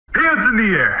in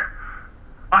the air.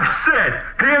 I said,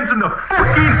 hands in the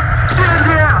fucking stand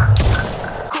down.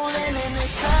 Coolin' in the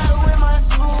car with my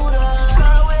scooter.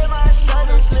 Car with my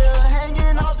shuttle still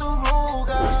hanging off the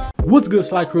Ruger. What's good,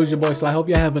 Sly Crew? Your boy Sly. Hope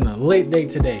you're having a late day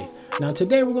today. Now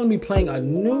today we're going to be playing a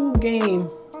new game,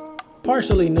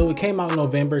 partially new. It came out in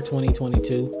November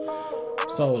 2022,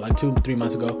 so like 2-3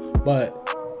 months ago, but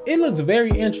it looks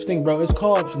very interesting, bro. It's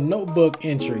called Notebook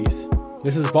Entries.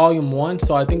 This is volume 1,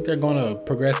 so I think they're going to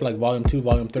progress like volume 2,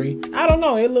 volume 3. I don't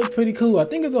know, it looked pretty cool. I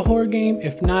think it's a horror game.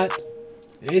 If not,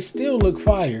 it still look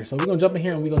fire. So we're going to jump in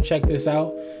here and we're going to check this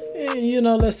out. And you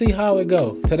know, let's see how it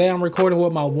go. Today I'm recording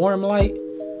with my warm light.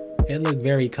 It looked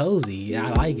very cozy. I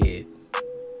like it.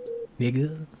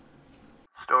 Nigga.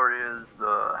 Story is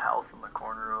the house on the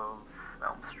corner of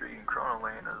Elm Street and Corona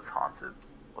Lane is haunted.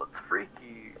 What's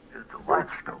freaky is the lights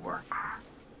still work.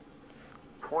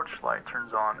 Porch light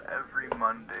turns on every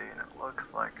Monday and it looks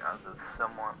like as if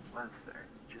someone lives there.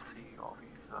 You see all these,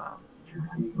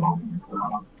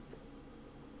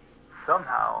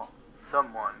 somehow,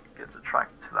 someone gets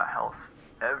attracted to that house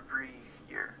every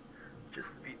year just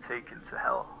to be taken to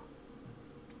hell.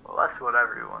 Well, that's what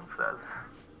everyone says.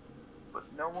 But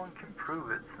no one can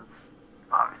prove it since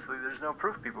obviously there's no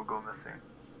proof people go missing.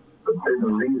 Say the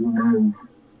reason.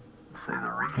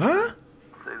 Huh?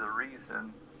 Say the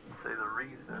reason. Say the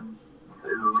reason. Say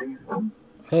the reason.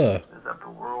 Is that the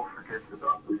world forgets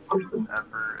about this person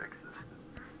ever existed.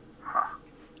 Huh.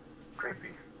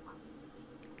 Creepy.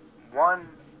 One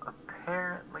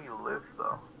apparently lived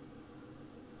though.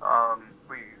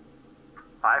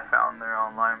 I found their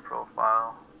online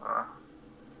profile.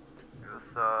 It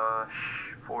was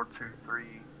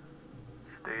 423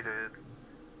 stated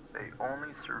they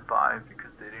only survived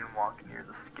because they didn't walk near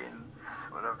the skins,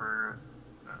 whatever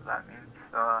that means.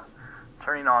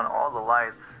 Turning on all the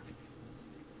lights,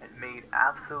 it made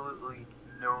absolutely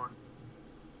no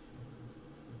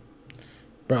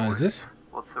Bro, is this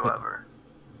whatsoever.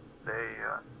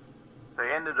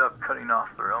 They ended up cutting off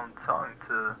their own tongue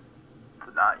to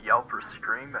not yelp or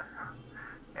scream,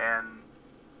 and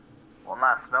one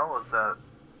last smell was that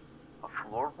a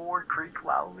floorboard creaked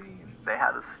loudly, and they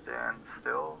had to stand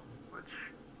still, which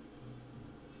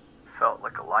felt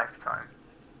like a lifetime.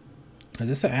 Is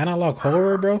this an analog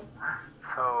horror, bro?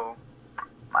 So,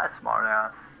 my smart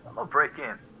ass, I'm gonna break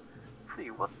in,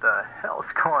 see what the hell's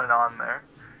going on there,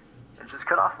 and just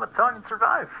cut off my tongue and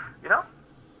survive, you know?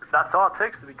 If that's all it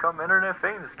takes to become internet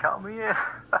famous, count me in.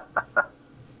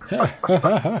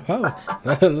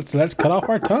 let's cut off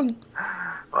our tongue.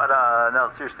 But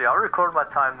no, seriously, I'll record my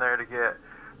time there to get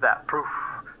that proof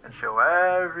and show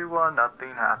everyone nothing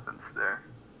happens there.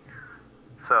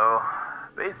 So,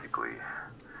 basically,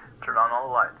 turn on all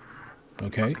the lights.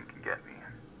 Okay. Nothing can get me.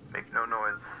 Make no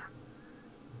noise.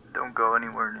 Don't go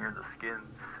anywhere near the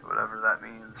skins, whatever that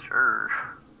means, sure.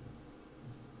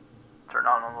 Turn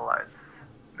on all the lights.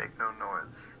 Make no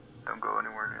noise. Don't go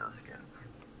anywhere near the skins.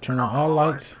 Turn on all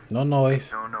lights. No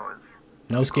noise. No noise.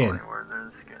 No skin. Anywhere near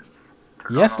the skins.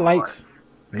 Turn Yes, on all the lights.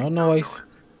 No Make noise.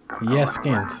 Don't go Yes,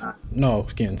 anywhere. skins. No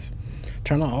skins.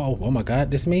 Turn on. Oh my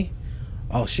God, this me?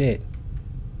 Oh shit.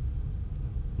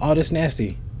 Oh, this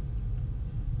nasty.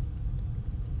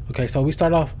 Okay, so we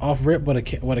start off rip with a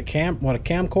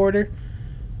camcorder.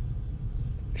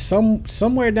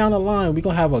 Somewhere down the line we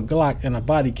gonna have a Glock and a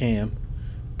body cam,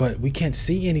 but we can't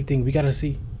see anything. We gotta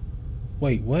see.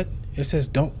 Wait, what? It says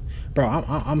don't, bro.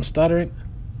 I'm stuttering.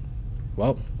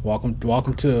 Well,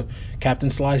 welcome to Captain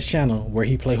Sly's channel where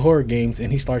he play horror games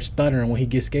and he starts stuttering when he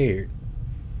gets scared.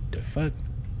 The fuck?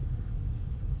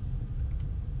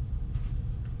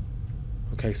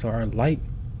 Okay, so our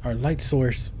light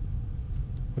source.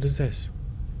 What is this?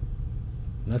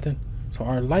 Nothing. So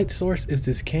our light source is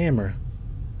this camera.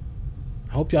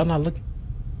 I hope y'all not looking.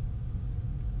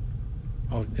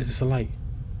 Oh, is this a light?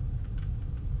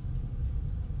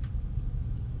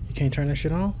 You can't turn that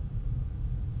shit on?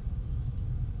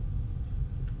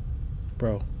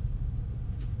 Bro,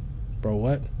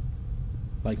 what?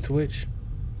 Light switch?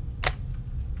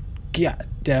 Yeah,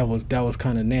 that was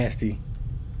kind of nasty.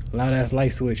 Loud ass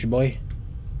light switch, boy.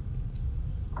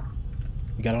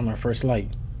 We got on our first light.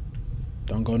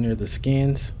 Don't go near the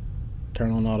skins.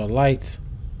 Turn on all the lights.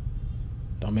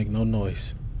 Don't make no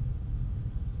noise.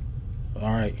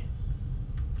 All right.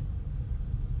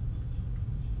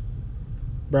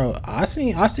 Bro, I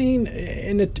seen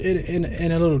in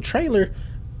a little trailer,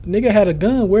 nigga had a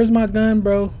gun. Where's my gun,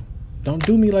 bro? Don't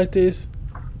do me like this.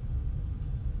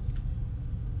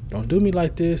 Don't do me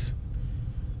like this.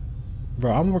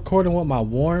 Bro, I'm recording with my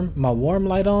warm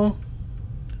light on.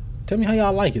 Tell me how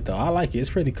y'all like it though. I like it. It's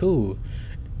pretty cool.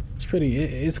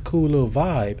 It's a cool little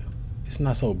vibe. It's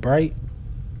not so bright.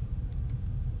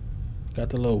 Got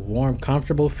the little warm,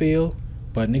 comfortable feel.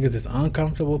 But niggas is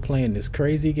uncomfortable playing this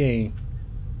crazy game.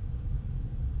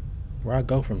 Where I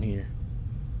go from here?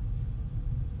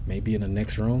 Maybe in the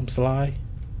next room, Sly?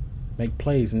 Make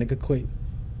plays, nigga, quit.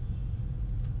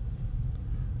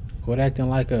 Quit acting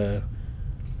like a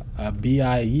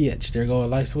bitch. There go a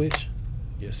light switch.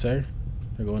 Yes, sir.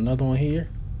 There go another one here.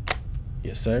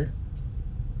 Yes, sir.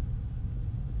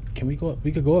 Can we go up?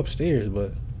 We could go upstairs,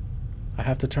 but I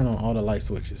have to turn on all the light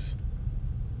switches.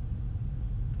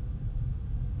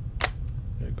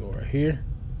 There go right here.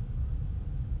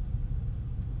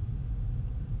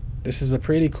 This is a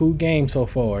pretty cool game so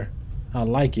far. I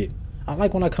like it. I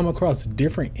like when I come across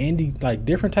different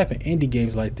different type of indie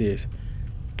games like this.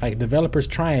 Like developers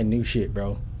trying new shit,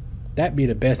 bro. That be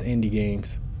the best indie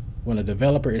games. When a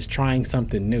developer is trying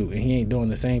something new and he ain't doing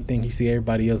the same thing he see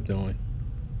everybody else doing.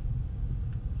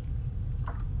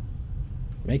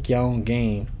 Make your own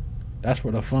game. That's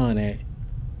where the fun at.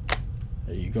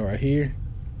 There you go right here.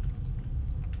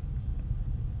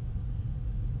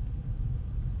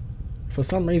 For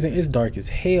some reason, it's dark as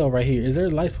hell right here. Is there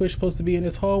a light switch supposed to be in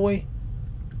this hallway?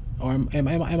 Or am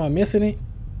I missing it?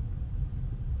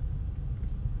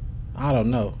 I don't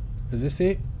know. Is this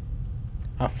it?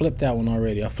 I flipped that one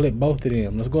already. I flipped both of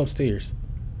them. Let's go upstairs.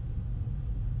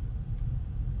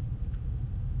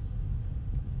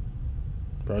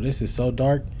 Bro, this is so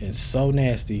dark and so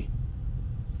nasty.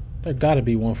 There gotta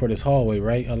be one for this hallway,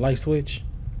 right? A light switch?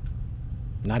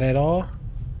 Not at all?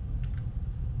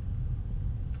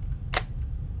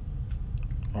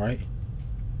 Alright.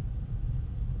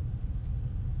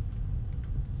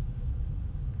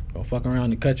 Don't fuck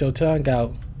around and cut your tongue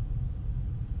out.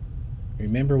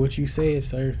 Remember what you said,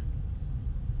 sir.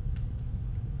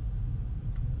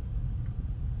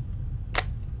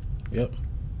 Yep.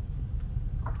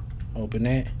 Open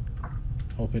that.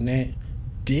 Open that.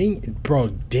 Dang, bro,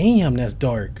 damn, that's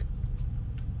dark.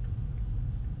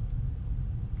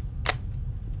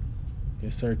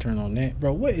 Yes, sir, turn on that.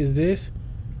 Bro, what is this?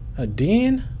 A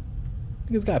den?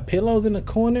 Niggas got pillows in the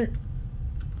corner.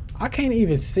 I can't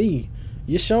even see.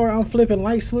 You sure I'm flipping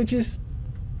light switches?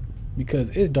 Because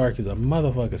it's dark as a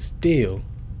motherfucker still.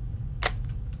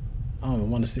 I don't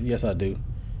even want to see. Yes, I do.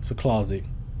 It's a closet.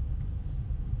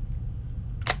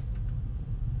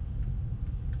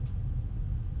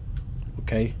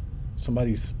 Okay.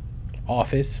 Somebody's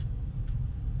office.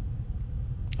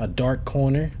 A dark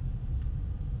corner.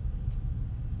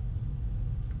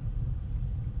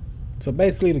 So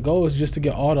basically the goal is just to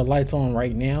get all the lights on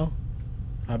right now,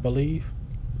 I believe.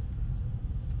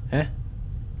 Huh?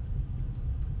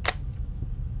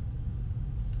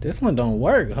 This one don't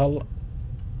work.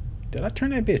 Did I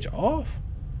turn that bitch off?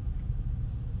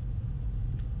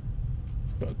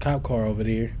 Got a cop car over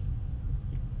there.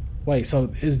 Wait,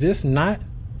 so is this not...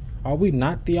 Are we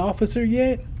not the officer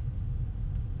yet?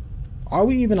 Are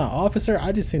we even an officer?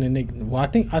 I just seen a nigga... Well,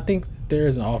 I think there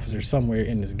is an officer somewhere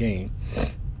in this game.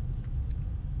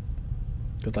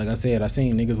 Cause like I said, I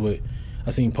seen niggas with...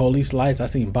 I seen police lights. I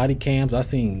seen body cams. I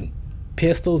seen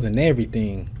pistols and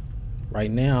everything. Right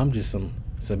now, I'm just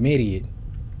some idiot.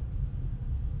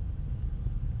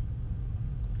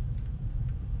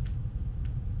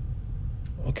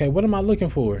 Okay, what am I looking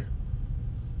for?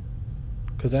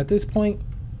 Cause at this point,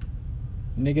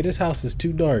 nigga, this house is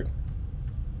too dark.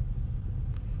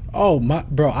 Oh my,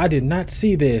 bro, I did not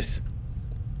see this.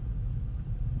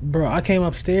 Bro, I came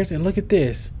upstairs and look at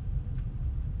this.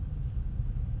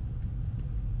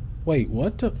 Wait,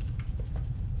 what the?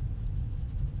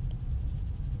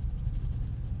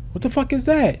 What the fuck is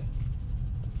that?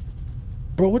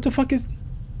 Bro, what the fuck is...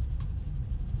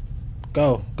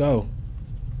 Go.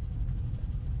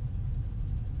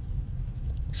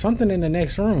 Something in the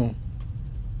next room.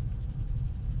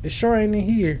 It sure ain't in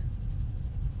here.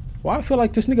 Why I feel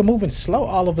like this nigga moving slow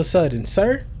all of a sudden,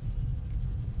 sir?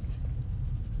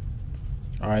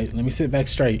 Alright, let me sit back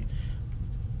straight.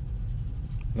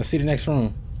 Let's see the next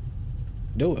room.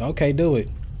 Do it. Okay, do it.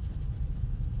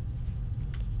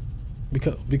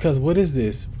 Because what is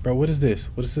this? Bro, what is this?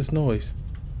 What is this noise?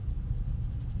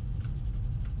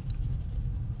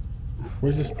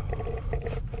 Where's this?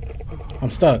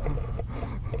 I'm stuck.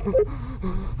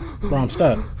 Bro, I'm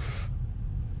stuck.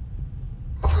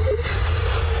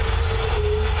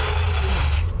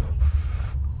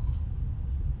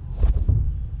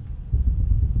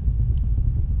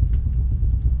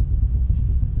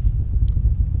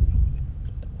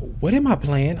 What am I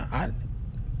playing?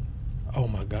 Oh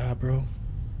my God, bro.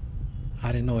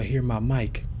 I didn't know it heard my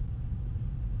mic.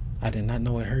 I did not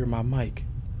know it heard my mic.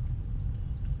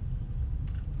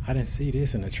 I didn't see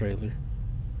this in the trailer.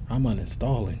 I'm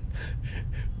uninstalling.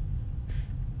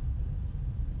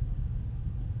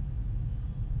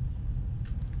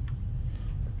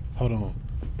 Hold on.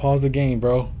 Pause the game,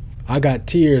 bro. I got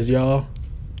tears, y'all.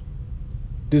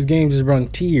 This game just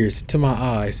brought tears to my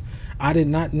eyes. I did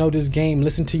not know this game.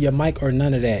 Listen to your mic or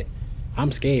none of that.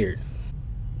 I'm scared.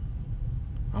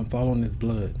 I'm following this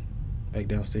blood back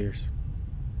downstairs.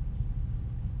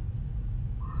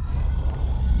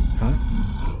 Huh?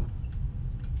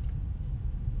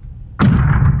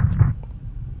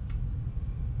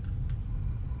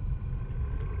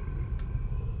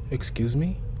 Excuse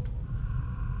me?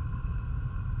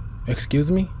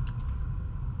 Excuse me?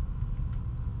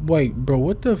 Wait, bro,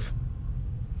 what the f...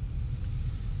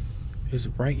 It's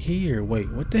right here. Wait,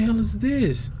 what the hell is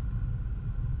this?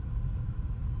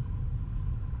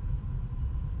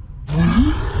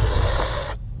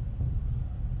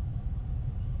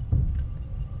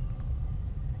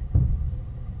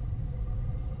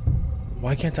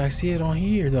 Why can't I see it on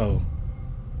here, though?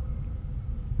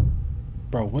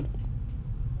 Bro, what?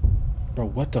 Bro,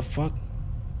 what the fuck?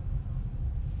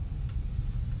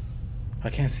 I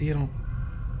can't see it on...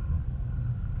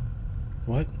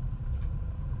 What?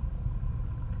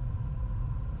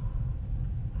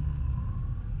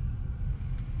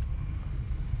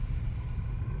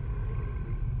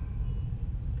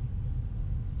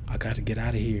 I gotta get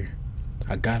out of here.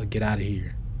 I gotta get out of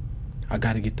here. I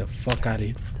gotta get the fuck out of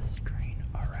here. The screen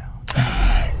around.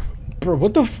 Bro,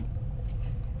 what the f...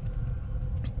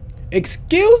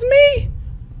 Excuse me?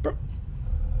 Bro.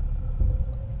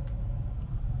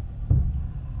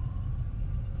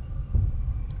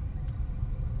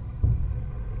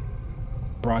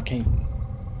 Bro, I can't...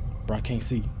 Bro, I can't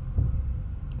see.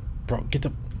 Bro, get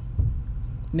the...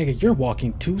 Nigga, you're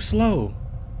walking too slow.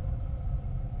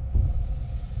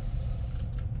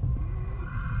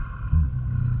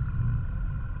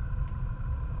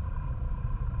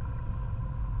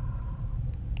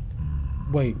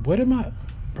 Wait, what am I...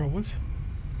 Bro,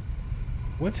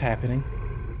 what's happening?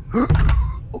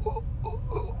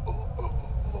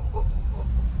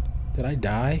 Did I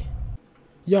die?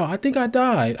 Yo, I think I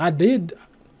died. I did.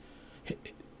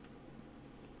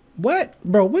 What?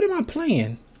 Bro, what am I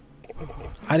playing?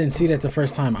 I didn't see that the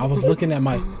first time. I was looking at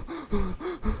my...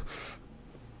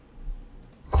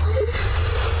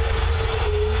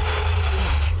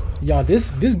 Y'all,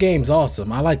 this game's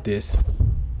awesome. I like this.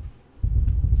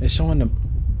 It's showing the...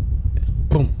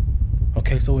 Boom.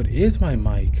 Okay, so it is my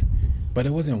mic, but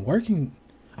it wasn't working.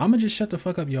 I'm gonna just shut the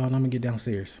fuck up, y'all, and I'm gonna get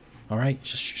downstairs. All right?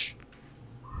 Shh, shh, shh.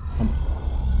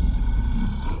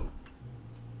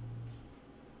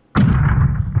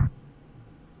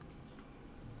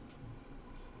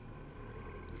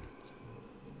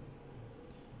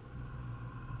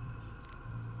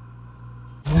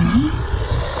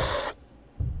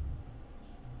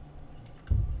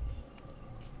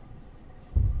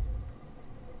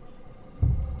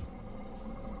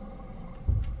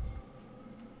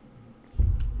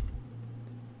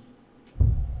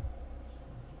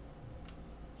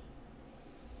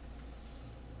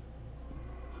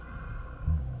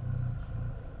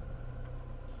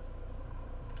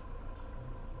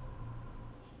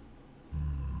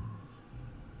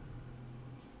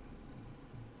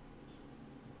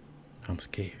 I'm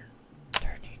scared.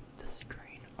 Turning the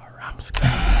screen around. I'm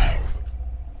scared.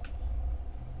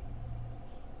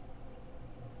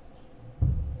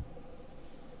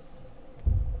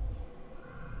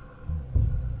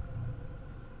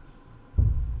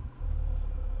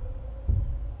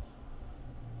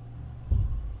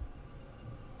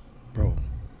 Bro.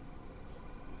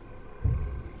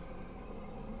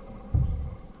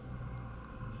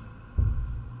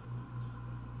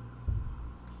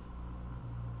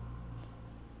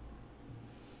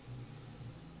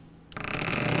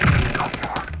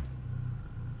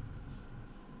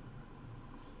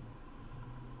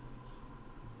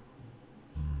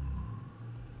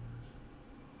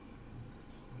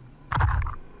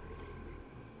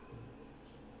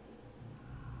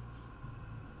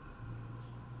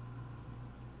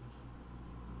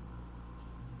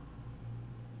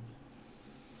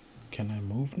 Can I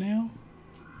move now?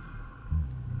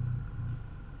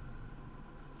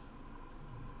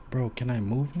 Bro, can I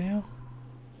move now?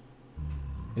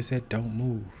 It said don't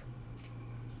move.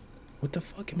 What the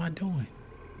fuck am I doing?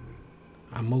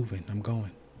 I'm moving. I'm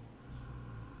going.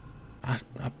 I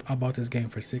bought this game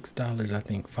for $6, I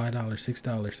think. $5,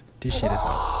 $6. This shit is...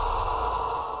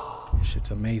 This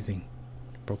shit's amazing.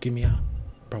 Bro, get me out.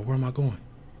 Bro, where am I going?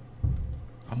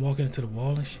 I'm walking into the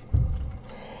wall and shit.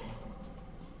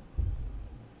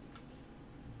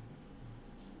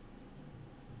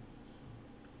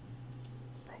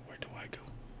 Bro, where do I go?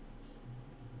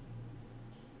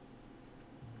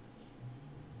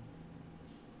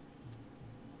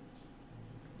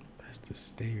 That's the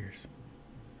stairs.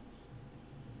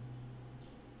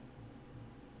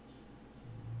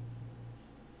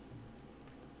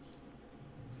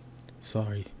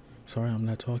 Sorry I'm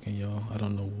not talking, y'all. I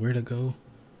don't know where to go.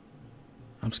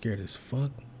 I'm scared as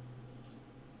fuck.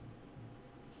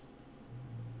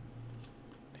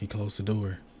 He closed the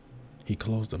door. He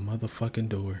closed the motherfucking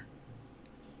door.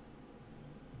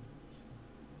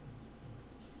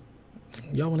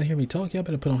 Y'all want to hear me talk? Y'all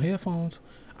better put on headphones.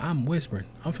 I'm whispering.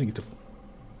 I'm finna get the...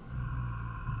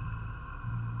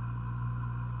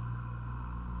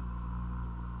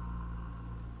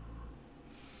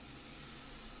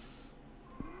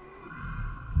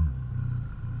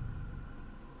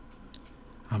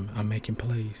 I'm making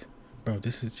plays. Bro,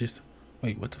 this is just...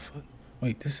 Wait, what the fuck?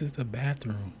 Wait, this is the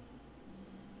bathroom.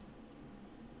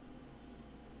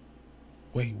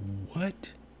 Wait,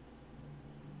 what?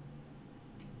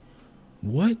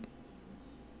 What?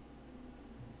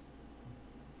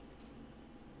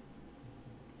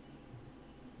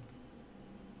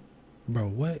 Bro,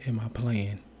 what am I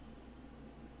playing?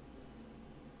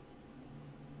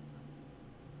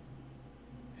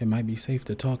 It might be safe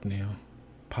to talk now.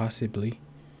 Possibly.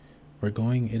 We're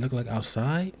going, it looked like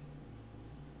outside?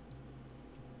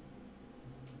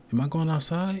 Am I going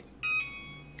outside?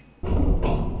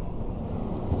 Bro.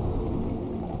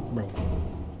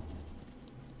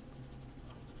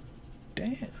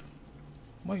 Damn.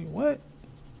 Wait, what?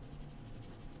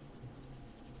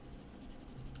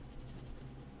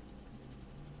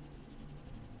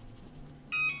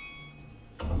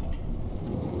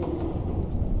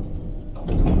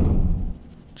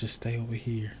 Just stay over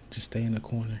here. Just stay in the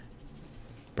corner.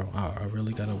 Bro, I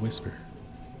really gotta whisper.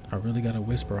 I really gotta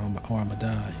whisper or I'ma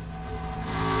die.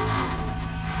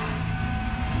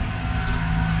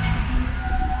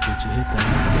 Did you hit the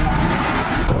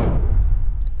like button?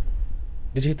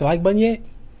 Did you hit the like button yet?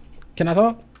 Can I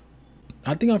talk?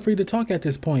 I think I'm free to talk at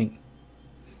this point.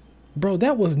 Bro,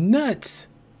 that was nuts.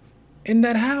 In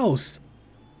that house.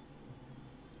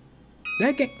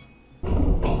 That game...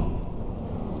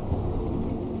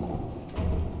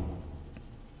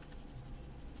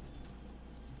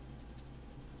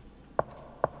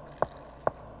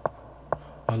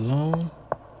 Alone,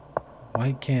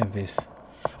 white canvas.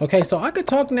 Okay, so I could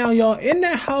talk now, y'all. In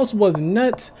that house was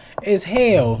nuts as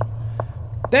hell.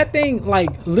 That thing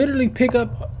like literally pick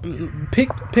up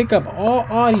all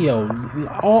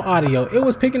audio. It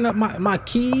was picking up my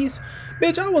keys.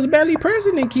 Bitch, I was barely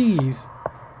pressing the keys.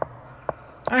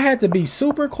 I had to be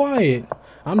super quiet.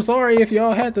 I'm sorry if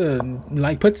y'all had to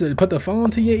like put the phone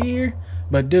to your ear,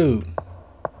 but dude,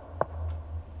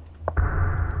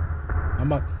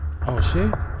 oh shit,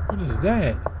 what is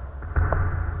that?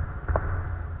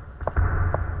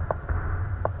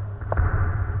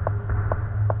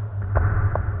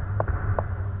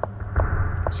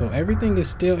 So everything is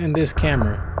still in this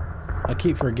camera. I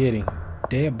keep forgetting.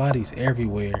 Dead bodies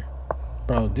everywhere.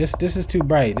 Bro, this is too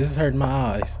bright. This is hurting my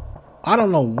eyes. I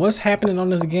don't know what's happening on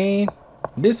this game.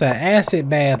 This an acid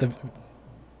bath of...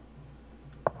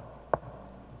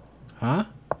 Huh?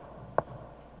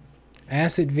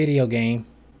 Acid video game.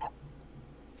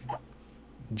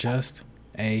 Just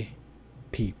a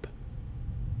peep.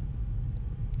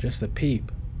 Just a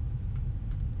peep.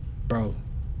 Bro,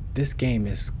 this game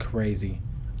is crazy.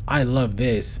 I love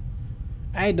this.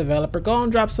 Hey developer, go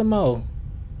and drop some more.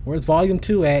 Where's volume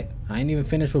 2 at? I ain't even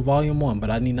finished with volume 1, but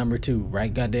I need number 2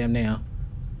 right goddamn now.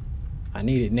 I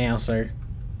need it now, sir.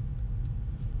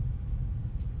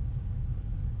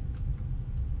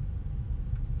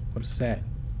 What is that?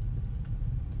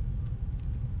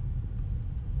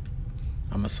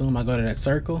 I'm assuming I go to that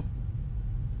circle.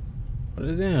 What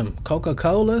is them?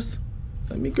 Coca-Colas?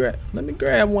 Let me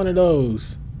grab one of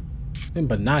those. Them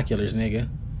binoculars, nigga.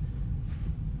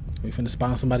 We finna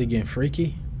spawn somebody getting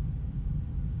freaky.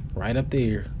 Right up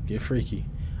there. Get freaky.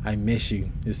 I miss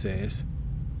you, it says.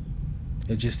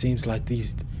 It just seems like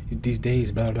these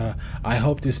days, blah, blah. I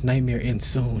hope this nightmare ends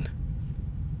soon.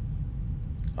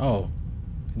 Oh.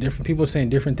 Different people saying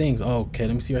different things. Oh, okay,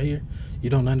 let me see right here. You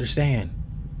don't understand.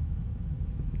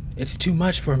 It's too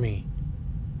much for me.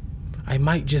 I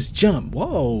might just jump.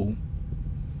 Whoa.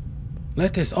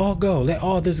 Let this all go. Let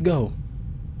all this go.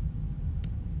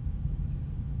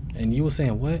 And you were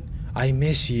saying what? I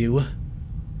miss you.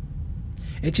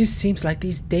 It just seems like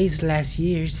these days last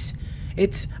years.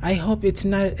 I hope it's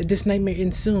not this nightmare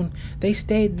ends soon. They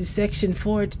stayed in section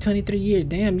 4 to 23 years.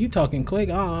 Damn, you talking quick.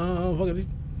 Oh,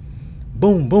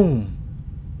 boom, boom.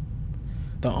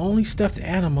 The only stuffed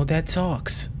animal that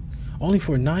talks. Only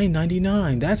for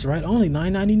 $9.99. That's right, only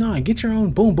 $9.99. Get your own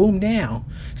boom boom now.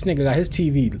 This nigga got his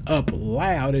TV up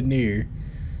loud in there.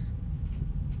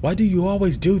 Why do you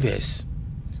always do this?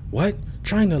 What?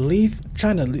 Trying to leave?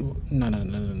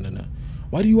 No.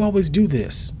 Why do you always do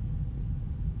this?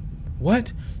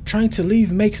 What? Trying to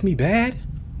leave makes me bad?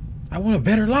 I want a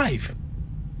better life.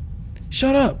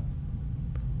 Shut up.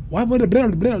 Why would a better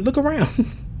look around?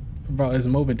 Bro, it's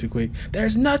moving too quick.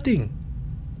 There's nothing.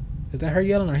 Is that her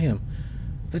yelling or him?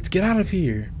 Let's get out of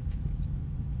here.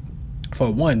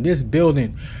 For one, this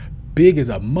building big as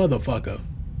a motherfucker.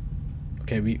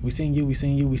 Okay, we seen you, we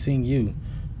seen you, we seen you.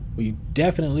 We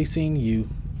definitely seen you. ...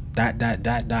 You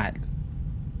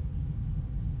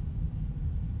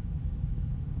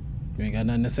ain't got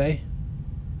nothing to say? ...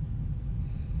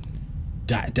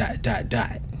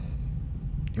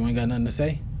 You ain't got nothing to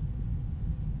say?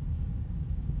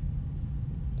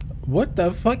 What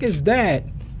the fuck is that?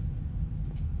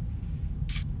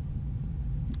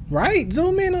 Right?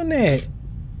 Zoom in on that.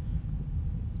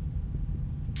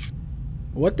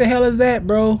 What the hell is that,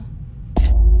 bro?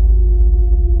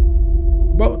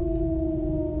 Bro,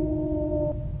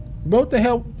 what the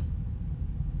hell?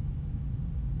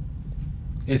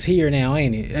 It's here now,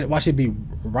 ain't it? Why should it be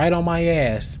right on my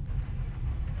ass?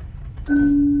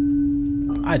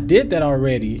 I did that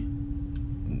already.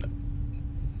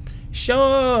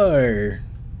 Sure.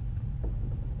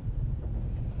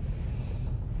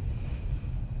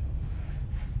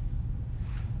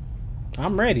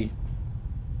 I'm ready.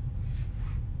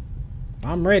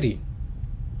 I'm ready.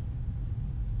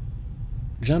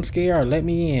 Jump scare or let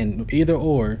me in. Either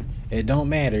or. It don't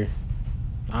matter.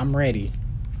 I'm ready.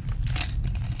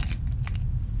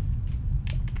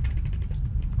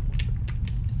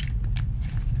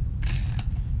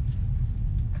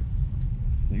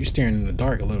 You're staring in the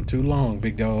dark a little too long,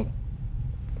 big dog.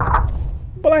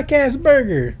 Black ass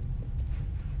burger.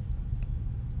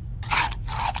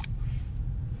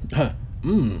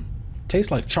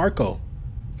 Tastes like charcoal.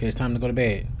 Okay, it's time to go to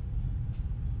bed.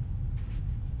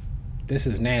 This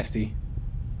is nasty.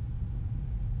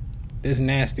 This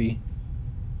nasty.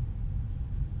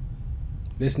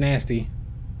 This nasty.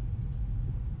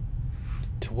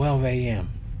 12 a.m.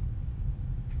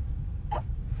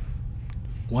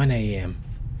 1 a.m.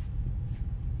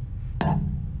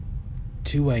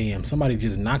 2 a.m. Somebody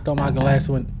just knocked on my glass.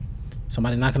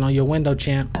 Somebody knocking on your window,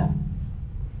 champ.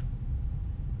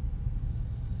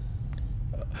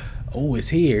 Oh, it's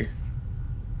here.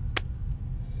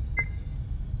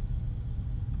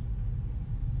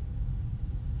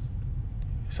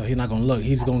 So he's not gonna look.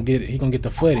 He's gonna get the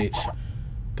footage.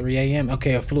 3 a.m.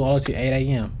 Okay, it flew all the way to 8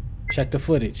 a.m. Check the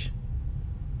footage.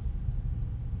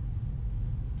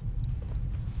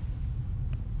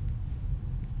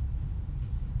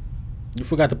 You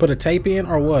forgot to put a tape in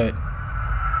or what?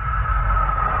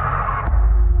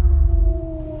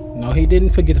 No, he didn't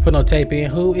forget to put no tape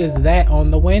in. Who is that on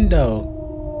the window?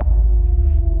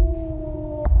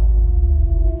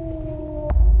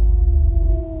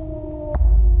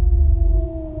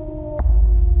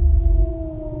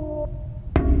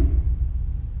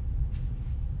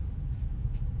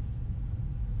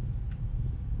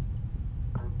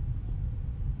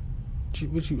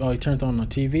 Oh, he turned on the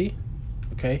TV?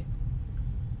 Okay.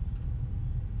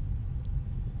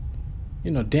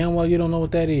 You know damn well you don't know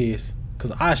what that is.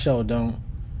 Cause I sure don't.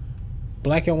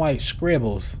 Black and white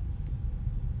scribbles.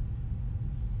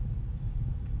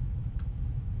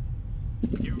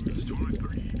 Use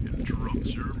 23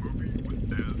 interrupts your movie with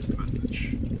this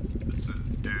message. This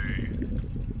is day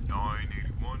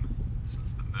 981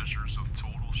 since the measures of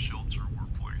total shelter were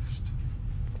placed.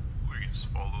 Please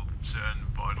follow the 10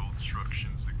 vital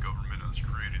instructions the government has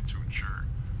created to ensure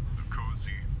a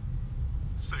cozy,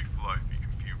 safe life you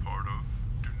can be a part of.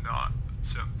 Do not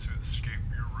attempt to escape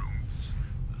your rooms.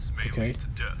 This may lead to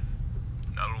death,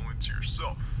 not only to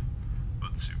yourself,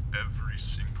 but to every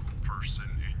single person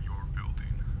in your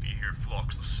building. If you hear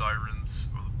flocks of sirens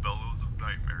or the bellows of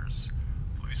nightmares,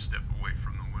 please step away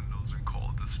from the windows and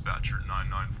call dispatcher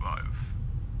 995.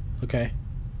 Okay.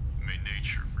 May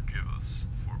nature forgive us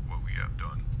for what we have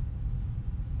done.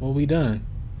 What we done?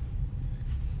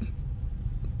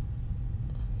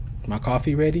 My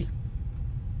coffee ready?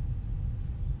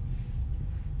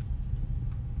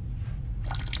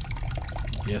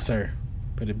 Yes, sir.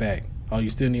 Put it back. Oh, you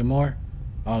still need more?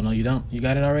 Oh, no, you don't. You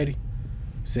got it already?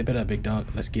 Sip it up, big dog.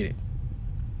 Let's get it.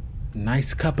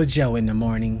 Nice cup of Joe in the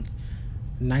morning.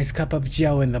 Nice cup of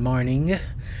Joe in the morning.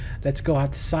 Let's go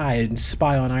outside and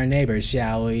spy on our neighbors,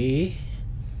 shall we?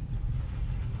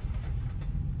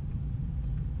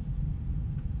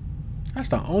 That's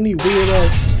the only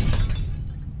weirdo.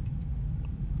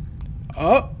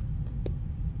 Oh.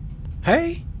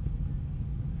 Hey.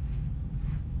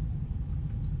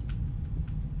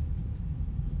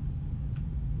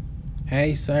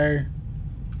 Hey, sir.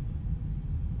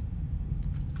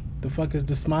 The fuck is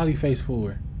the smiley face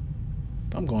for?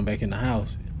 I'm going back in the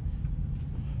house.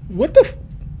 What the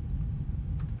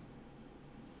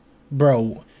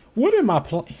Bro, what am I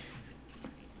playing?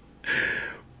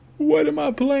 What am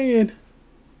I playing?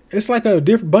 It's like a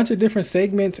bunch of different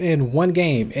segments in one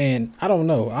game, and I don't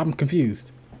know. I'm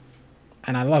confused.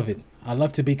 And I love it. I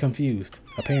love to be confused,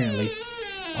 apparently.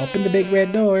 Open the big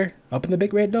red door. Open the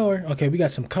big red door. Okay, we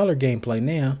got some color gameplay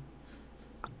now.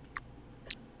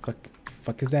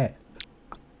 Fuck is that?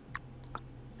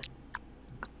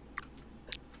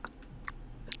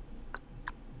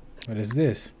 What is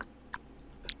this?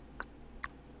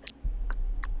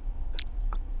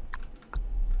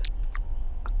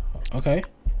 Okay.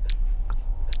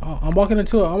 Oh, I'm walking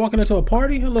into a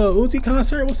party. Hello, Uzi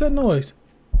concert. What's that noise?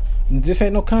 This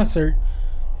ain't no concert.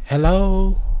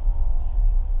 Hello.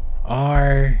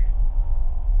 Are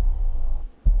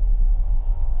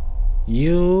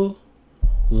you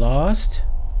lost,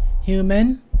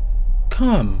 human?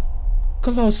 Come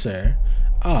closer.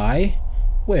 I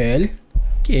will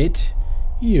get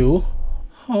you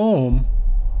home.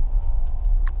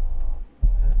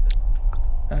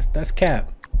 That's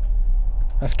cap.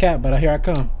 That's cap, but here I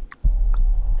come.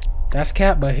 That's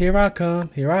cap, but here I come.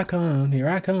 Here I come. Here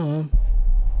I come.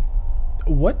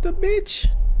 What the bitch?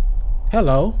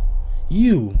 Hello.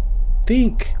 You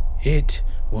think it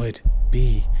would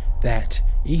be that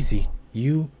easy?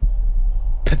 You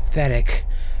pathetic,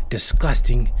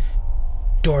 disgusting,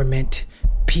 dormant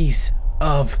piece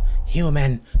of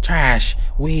human trash.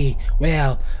 We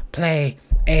will play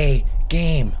a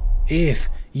game. If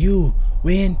you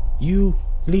win, you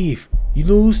leave. You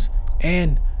lose,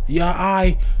 and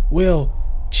I will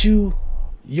chew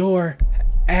your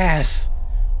ass.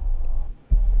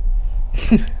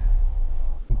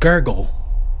 Gurgle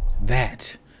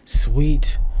that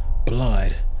sweet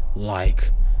blood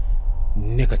like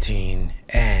nicotine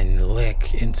and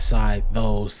lick inside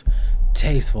those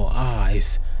tasteful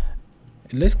eyes.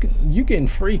 You getting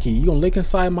freaky. You gonna lick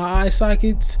inside my eye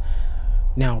sockets?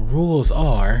 Now, rules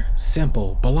are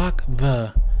simple. Block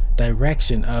the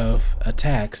direction of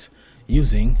attacks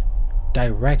using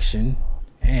direction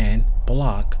and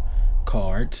block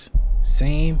cards.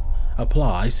 Same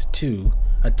applies to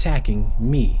attacking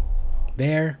me.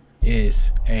 There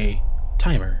is a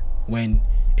timer. When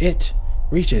it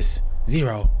reaches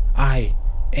 0, I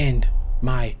end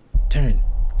my turn.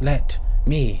 Let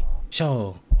me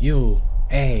show you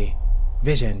a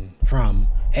vision from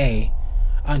a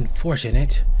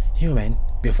unfortunate human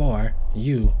before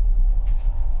you.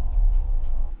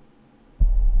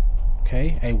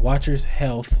 Okay, a watcher's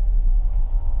health.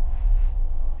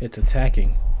 It's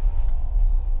attacking.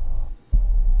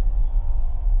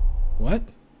 What?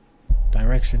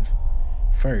 Direction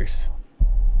first.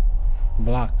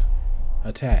 Block.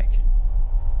 Attack.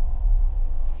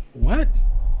 What?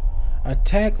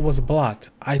 Attack was blocked.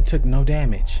 I took no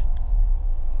damage.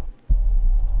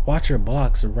 Watcher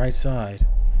blocks the right side.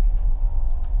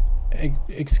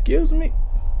 Excuse me?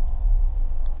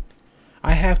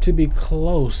 I have to be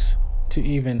close to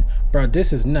even... Bro,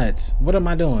 this is nuts. What am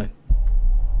I doing?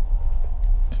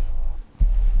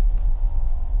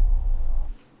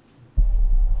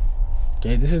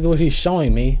 Okay, this is what he's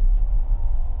showing me.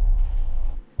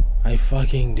 I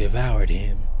fucking devoured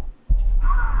him.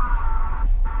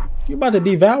 You about to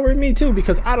devour me too?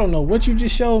 Because I don't know what you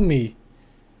just showed me.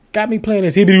 Got me playing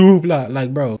this hibbity whoop la,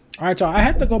 like, bro. All right, y'all. I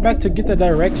had to go back to get the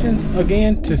directions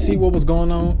again to see what was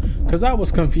going on, because I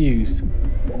was confused.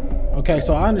 Okay,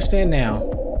 so I understand now.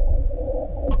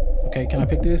 Okay, can I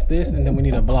pick this, and then we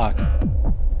need a block.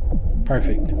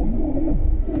 Perfect.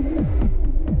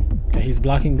 Okay, he's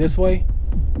blocking this way,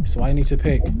 so I need to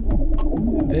pick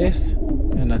this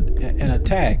and an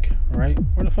attack, right?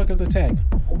 Where the fuck is attack?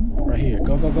 Right here.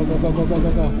 Go, go, go, go, go, go, go,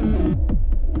 go, go.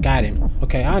 Got him.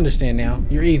 Okay, I understand now.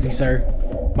 You're easy, sir.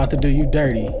 About to do you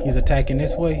dirty. He's attacking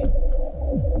this way.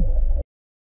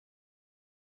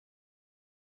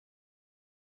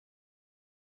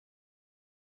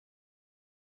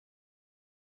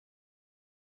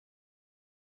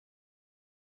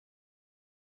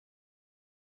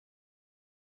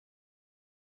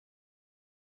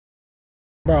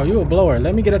 Bro, you a blower.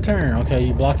 Let me get a turn. Okay,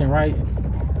 you blocking right.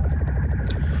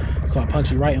 So I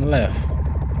punch you right and left.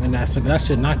 And that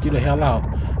should knock you the hell out.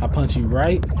 I punch you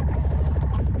right.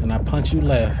 And I punch you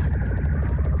left.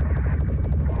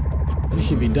 You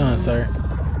should be done, sir.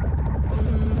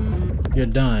 You're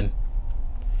done.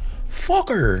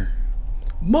 Fucker.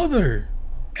 Mother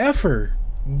effer.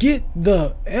 Get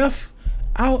the F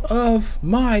out of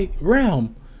my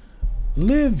realm.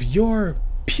 Live your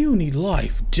puny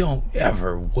life, don't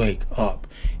ever wake up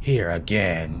here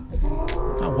again.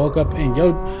 I woke up in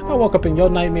your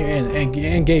nightmare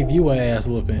and gave you a ass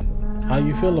whooping. How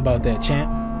you feel about that,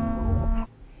 champ?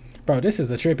 Bro, this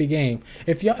is a trippy game.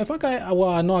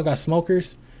 I know I got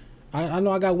smokers. I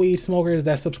know I got weed smokers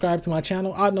that subscribe to my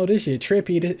channel. I know this shit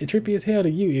trippy. Trippy as hell to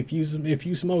you if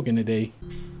you smoking today.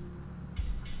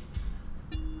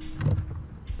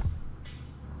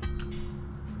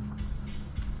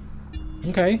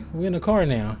 Okay, we're in the car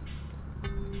now.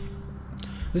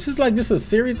 This is like just a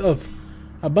series of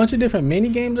a bunch of different mini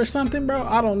games or something, bro.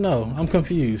 I don't know. I'm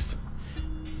confused.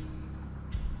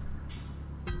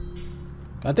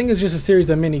 I think it's just a series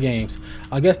of mini games.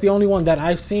 I guess the only one that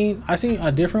I seen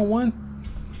a different one.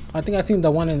 I think I seen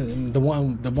the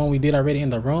one we did already in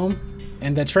the room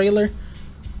and the trailer,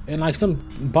 and like some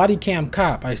body cam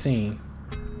cop I seen.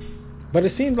 But it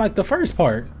seemed like the first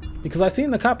part because I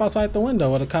seen the cop outside the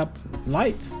window or the cop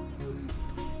lights.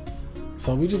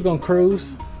 So we just gonna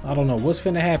cruise. I don't know what's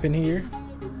finna happen here,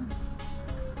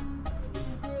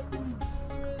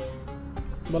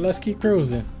 but let's keep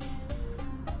cruising.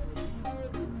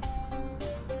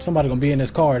 Somebody gonna be in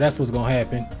this car. That's what's gonna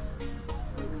happen.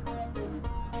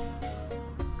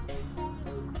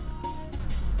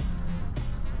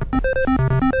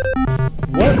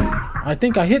 What? I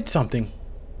think I hit something.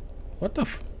 What the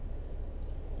f—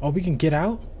 oh, we can get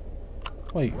out?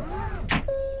 Wait.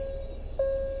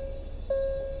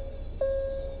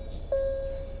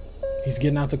 He's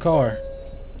getting out the car.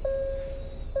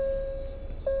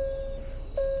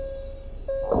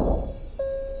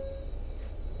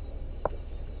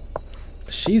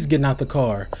 She's getting out the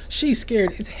car. She's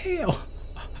scared as hell.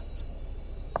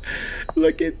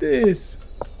 Look at this.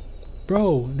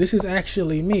 Bro, this is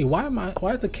actually me. Why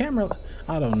is the camera—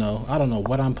 I don't know. I don't know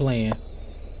what I'm playing.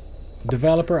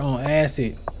 Developer on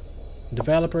acid.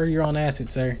 Developer, you're on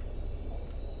acid, sir.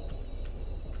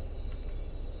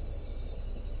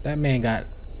 That man got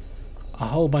a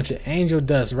whole bunch of angel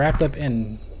dust wrapped up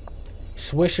in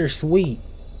Swisher Sweet.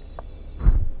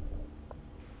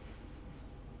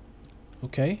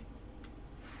 Okay.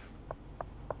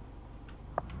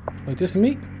 Wait, this is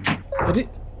me? Get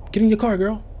in your car,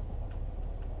 girl.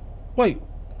 Wait.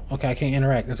 Okay, I can't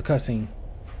interact. It's a cutscene.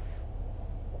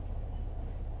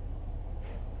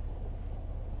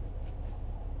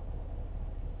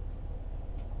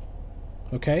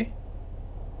 Okay.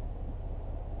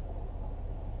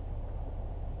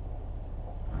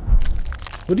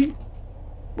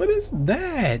 What is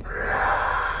that?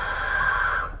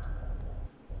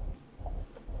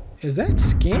 Is that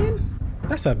skin?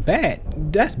 That's a bat.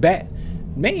 That's bat.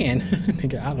 Man,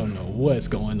 nigga, I don't know what's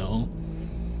going on.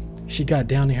 She got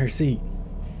down in her seat.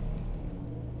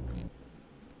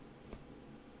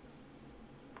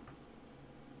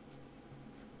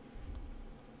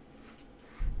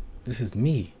 This is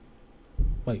me.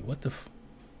 Wait, what the f—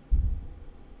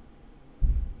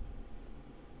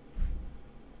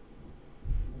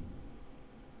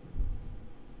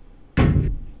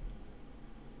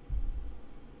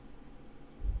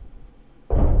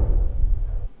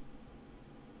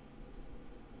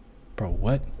 bro,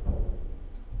 what?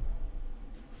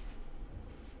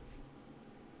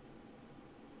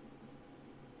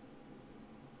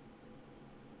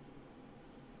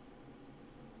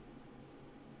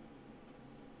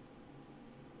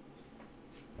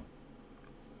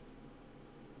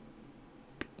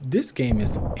 This game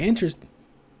is interesting.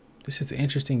 This is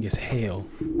interesting as hell.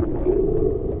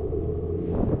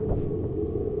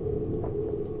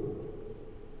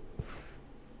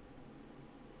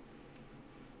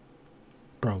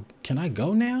 Bro, can I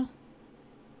go now?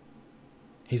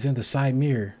 He's in the side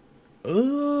mirror.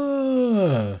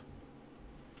 Ugh.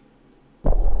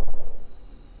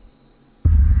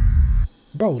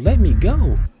 Bro, let me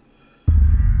go.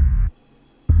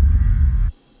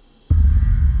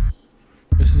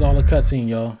 This is all a cutscene,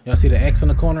 y'all. Y'all see the X in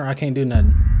the corner? I can't do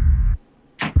nothing.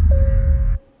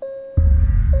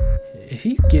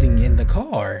 He's getting in the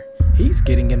car. He's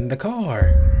getting in the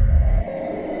car.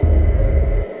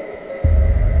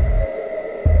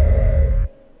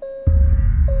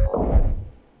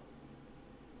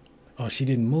 Oh, she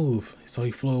didn't move, so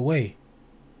he flew away.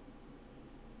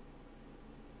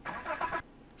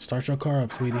 Start your car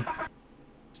up, sweetie.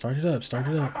 Start it up, start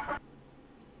it up.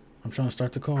 I'm trying to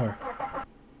start the car.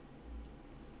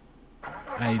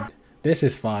 This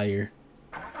is fire.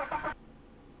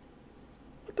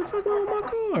 What the fuck wrong with my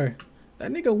car?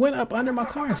 That nigga went up under my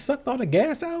car and sucked all the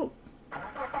gas out?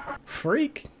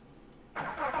 Freak.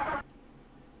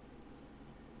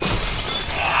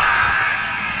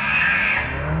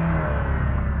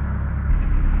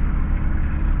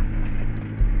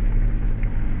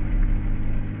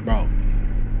 Bro,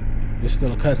 it's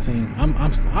still a cutscene.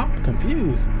 I'm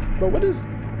confused. Bro, what is?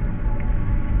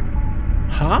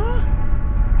 Huh?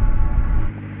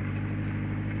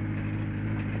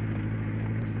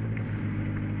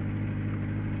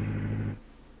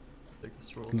 Take a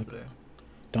stroll Look, today.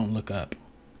 don't look up.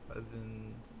 I've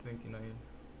been thinking I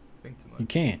think too much. You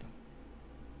can't.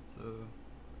 So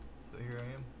here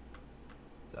I am.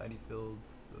 Anxiety filled,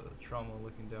 trauma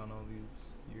looking down all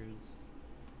these years.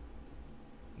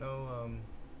 No,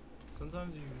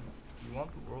 sometimes you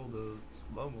want the world to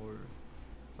slow-mo or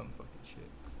some fucking shit.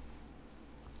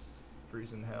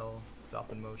 Freeze in hell,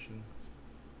 stop in motion.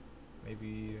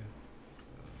 Maybe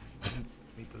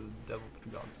meet the devil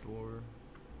through God's door.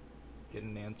 Get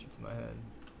an answer to my head.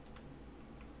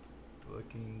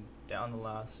 Looking down the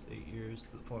last 8 years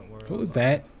to the point where What was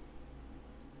that?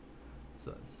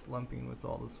 So slumping with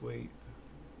all this weight,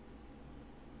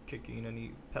 kicking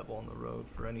any pebble on the road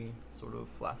for any sort of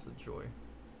flaccid joy.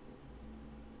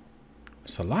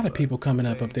 It's a lot of people coming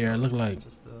up there. Look like.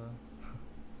 Just a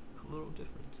little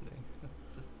different today.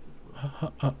 just a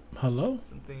little. Hello?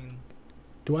 Something.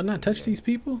 Do I not touch these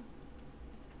people?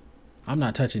 I'm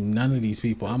not touching none of these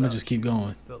people. I'm gonna just keep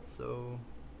going. Felt so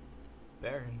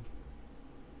barren.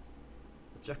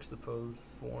 A juxtaposed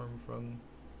form from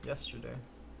yesterday.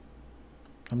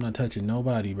 I'm not touching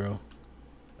nobody, bro.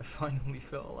 I finally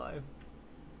felt alive.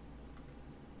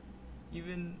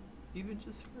 Even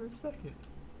just for a second.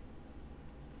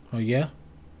 Oh yeah?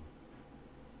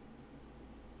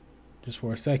 Just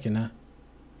for a second, huh?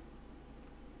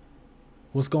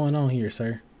 What's going on here,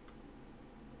 sir?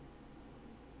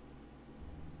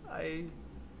 I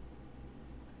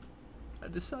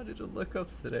decided to look up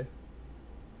today.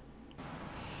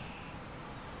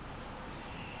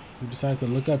 You decided to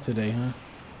look up today, huh?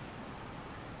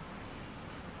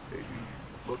 Baby,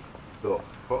 what the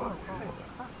fuck?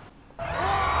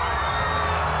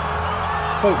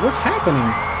 Wait, what's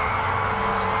happening?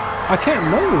 I can't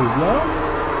move, y'all.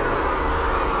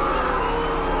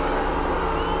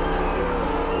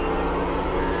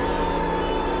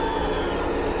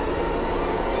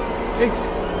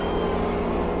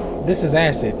 This is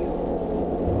acid.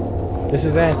 This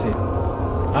is acid.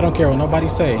 I don't care what nobody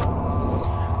say.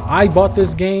 I bought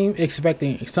this game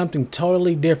expecting something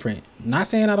totally different. Not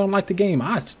saying I don't like the game.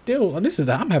 I'm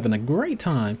having a great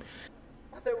time.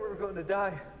 I thought we were going to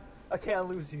die. I can't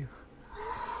lose you.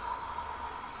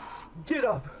 Get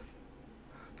up.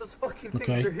 Those fucking things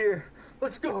Okay. are here.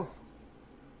 Let's go.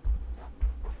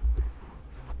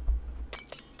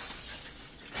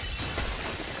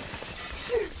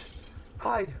 Shit.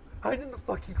 Hide. Hide in the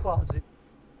fucking closet.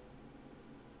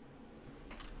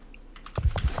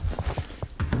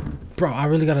 Bro, I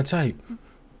really gotta type.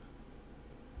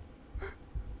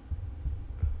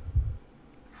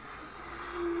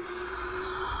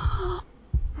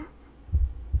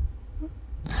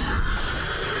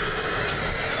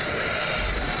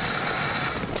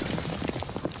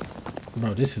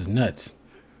 Bro, this is nuts.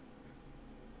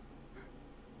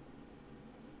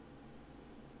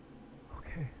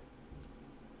 Okay.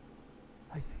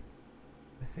 I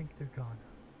think they're gone.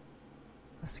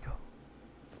 Let's go.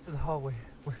 To the hallway.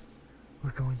 We're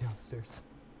going downstairs.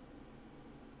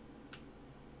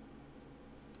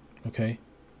 Okay.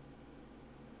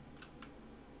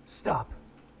 Stop.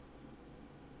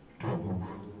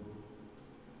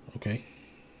 Okay.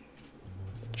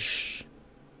 Shh.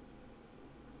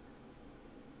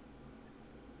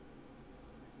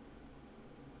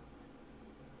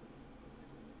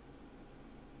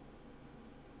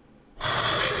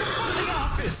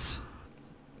 Office.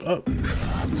 Oh.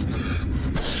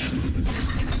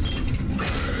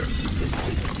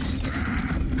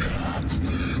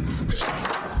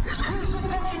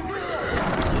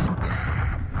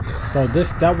 Bro,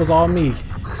 that was all me.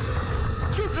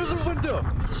 Shoot through the window.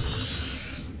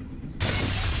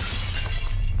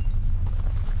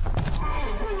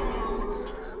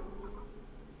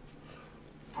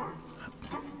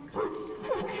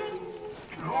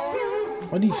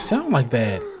 Why do you sound like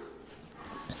that?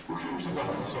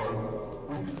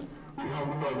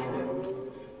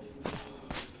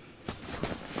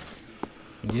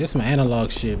 Yeah, it's some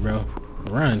analog shit, bro.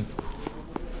 Run.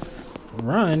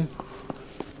 Run.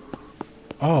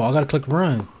 Oh, I gotta click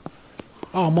run.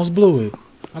 Oh, almost blew it.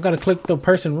 I gotta click the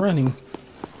person running.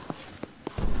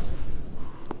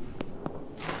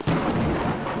 There's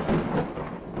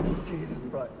a gate in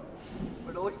front,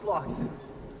 but it looks locked.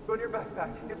 Go in your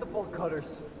backpack. Get the bolt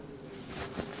cutters.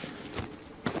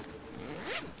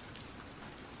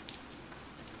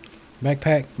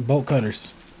 Backpack, bolt cutters.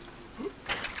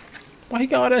 Why he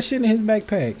got all that shit in his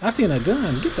backpack? I seen a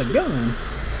gun. Get the gun.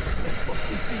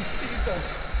 thief sees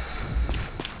us.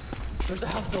 There's a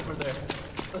house over there.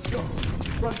 Let's go.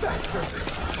 Run faster.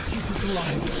 I'll keep us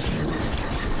alive.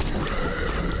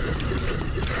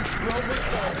 We're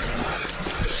almost there.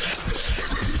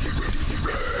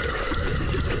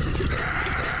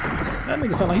 That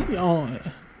nigga sound like he on.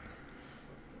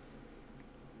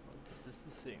 Is this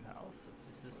the same house?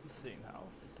 Is this the same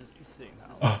house? Is this the same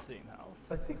house? Is this the same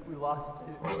house? I think we lost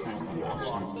it. I think we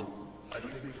lost it. I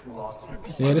think we lost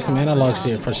it. Yeah, this some analog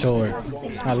shit for sure.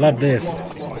 I love this.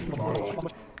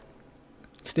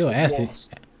 Still acid.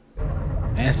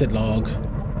 Acid log.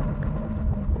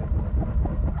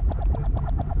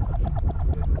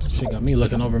 Shit got me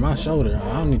looking over my shoulder.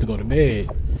 I don't need to go to bed.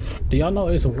 Do y'all know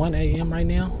it's 1 a.m. right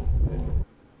now?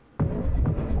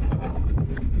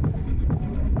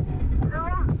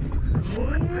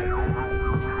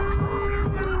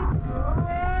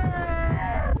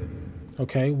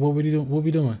 Okay, what we do? What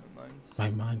we doing? My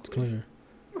mind's clear.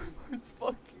 My mind's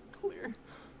fucking clear.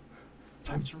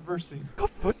 Time's reversing. Go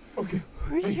foot. Okay.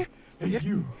 Hey,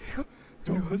 you.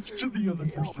 Don't listen to the other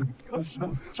person. Let's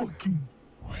not fucking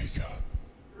wake up.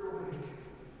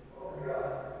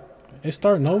 It's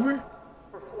starting over?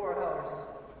 For 4 hours.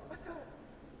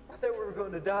 I thought we were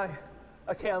going to die.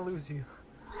 I can't lose you.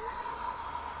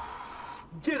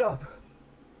 Get up.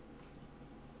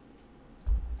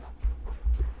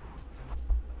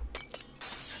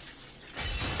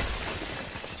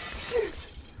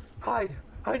 Shit! Hide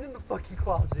in the fucking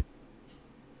closet.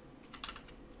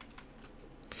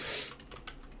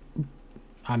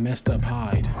 I messed up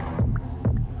hide.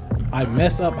 I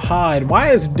messed up hide.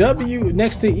 Why is W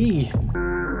next to E?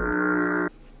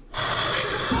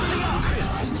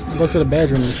 Go to the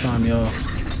bedroom this time, y'all.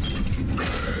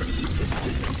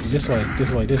 This way,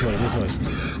 this way, this way, this way.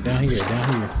 Down here,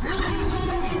 down here.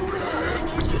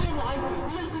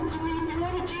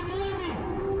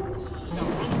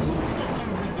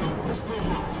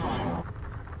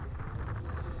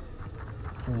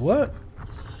 What?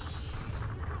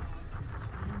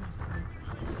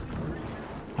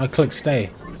 I click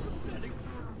stay.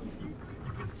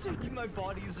 You've been taking my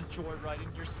body as a joyride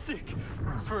and you're sick.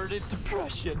 Perverted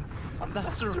depression. I'm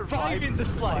not surviving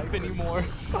this life anymore.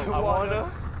 I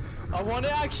wanna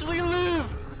actually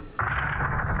live.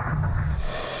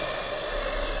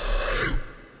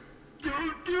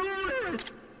 Don't do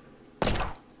it.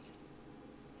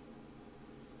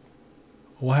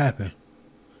 What happened?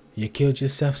 You killed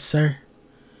yourself, sir?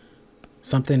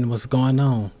 Something was going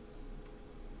on.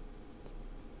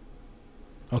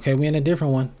 Okay, we in a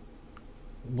different one.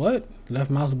 What?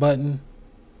 Left mouse button,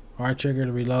 R trigger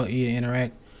to reload, E to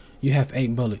interact. You have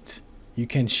 8 bullets. You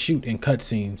can shoot in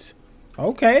cutscenes.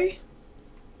 Okay.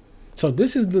 So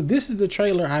this is the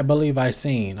trailer I believe I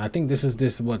seen. I think this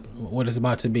is what it's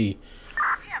about to be.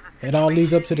 It all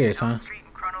leads up to this, huh?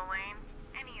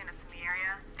 Any units in the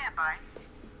area, stand by.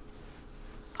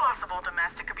 Possible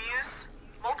domestic abuse.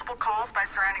 Multiple calls by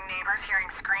surrounding neighbors hearing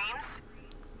screams.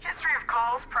 History of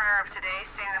calls prior of today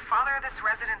stating the father of this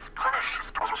residence punished.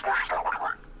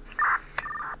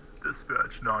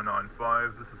 Dispatch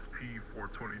 995, this is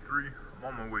P423. I'm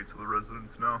on my way to the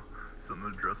residence now. Send the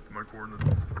address to my coordinates.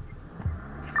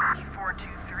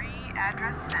 P423,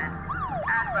 address sent.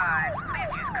 Advise, please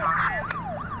use caution.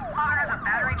 Father has a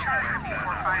battery charger at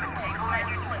P45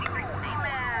 entanglement. Name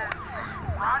is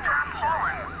Roger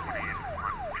Poland.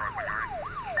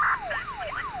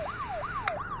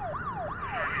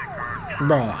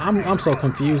 Bro, I'm so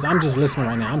confused. I'm just listening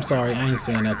right now. I'm sorry, I ain't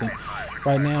saying nothing.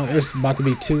 Right now, it's about to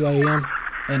be 2 a.m.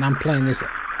 and I'm playing this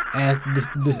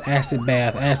acid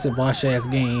bath, acid wash ass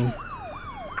game.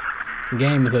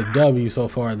 Game is a W so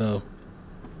far though.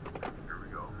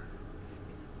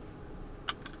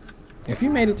 If you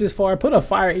made it this far, put a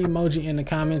fire emoji in the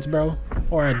comments, bro,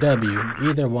 or a W,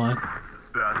 either one.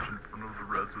 Dispatch in front of the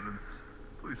residence.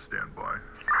 Please stand by.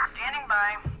 Standing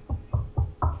by.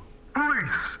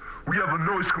 Police! We have a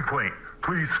noise complaint.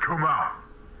 Please come out.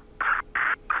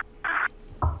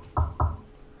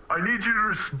 I need you to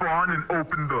respond and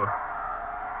open the...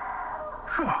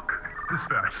 Fuck.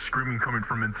 Dispatch, screaming coming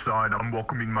from inside. I'm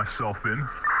welcoming myself in.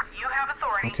 You have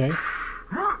authority. Okay.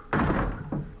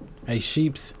 Hey,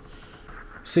 sheeps.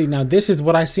 See, now this is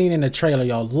what I seen in the trailer,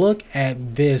 y'all. Look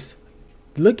at this.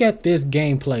 Look at this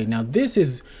gameplay. Now this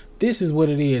is what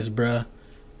it is, bruh.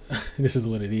 This is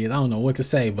what it is. I don't know what to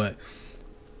say, but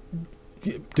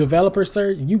developer,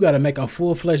 sir, you got to make a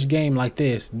full-fledged game like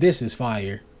this. This is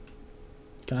fire.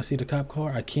 Can I see the cop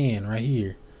car? I can, right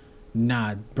here.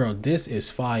 Nah, bro, this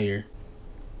is fire.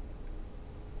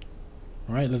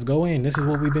 All right, let's go in. This is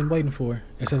what we've been waiting for.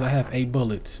 It says I have 8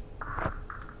 bullets.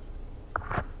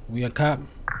 We a cop.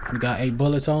 We got 8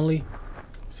 bullets only.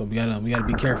 So we gotta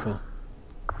be careful.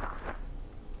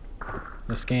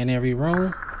 Let's scan every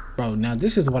room. Bro, now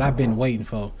this is what I've been waiting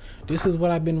for. This is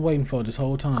what I've been waiting for this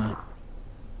whole time.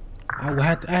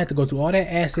 I had to go through all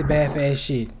that acid bath ass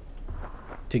shit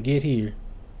to get here.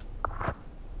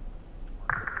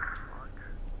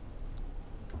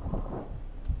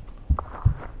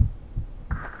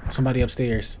 Somebody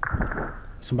upstairs.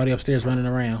 Somebody upstairs running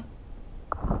around.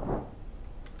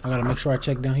 I gotta make sure I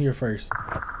check down here first.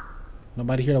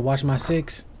 Nobody here to watch my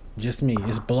 6? Just me.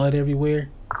 It's blood everywhere.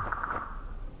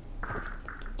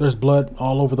 There's blood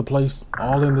all over the place.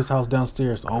 All in this house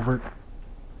downstairs. Over.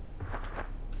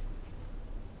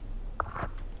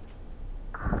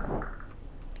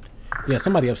 Yeah,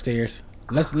 somebody upstairs.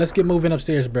 Let's get moving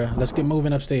upstairs, bro. Let's get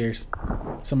moving upstairs.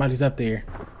 Somebody's up there.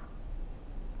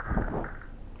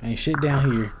 Ain't shit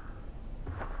down here.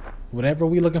 Whatever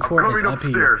we looking for is up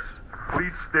here.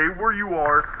 Please stay where you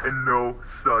are and no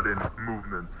sudden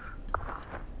movements.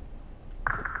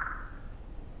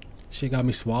 Shit got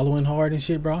me swallowing hard and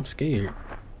shit, bro. I'm scared.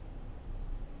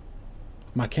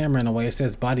 My camera in the way. It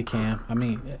says BodyCam. I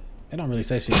mean, it don't really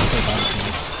say shit. It says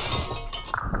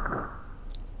BodyCam.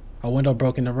 A window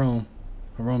broke in the room.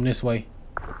 A room this way.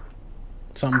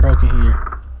 Something broke in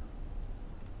here.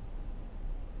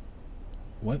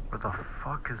 What? Where the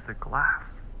fuck is the glass?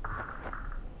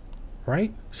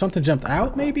 Right? Something jumped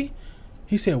out, maybe?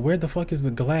 He said, where the fuck is the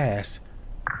glass?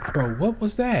 Bro, what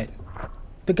was that?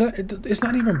 The glass, it's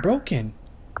not even broken.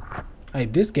 Hey,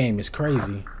 this game is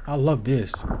crazy. I love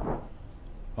this.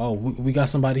 Oh, we got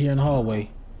somebody here in the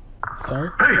hallway.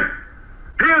 Sir? Hey!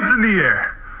 Hands in the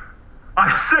air!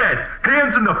 I said,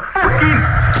 hands in the fucking...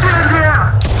 Stand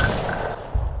down!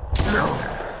 No,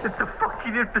 it's a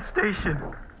fucking infestation.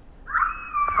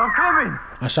 I'm coming!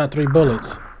 I shot 3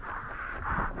 bullets.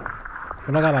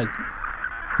 What I got,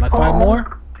 like 5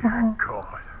 more? Dear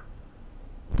God.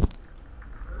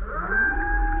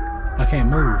 I can't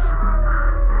move.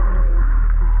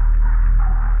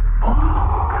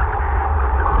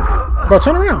 Bro,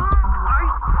 turn around.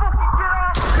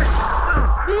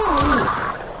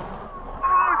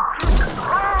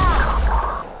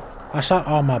 I shot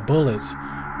all my bullets.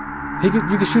 You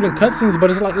can shoot in cutscenes, but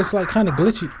it's like kind of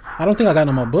glitchy. I don't think I got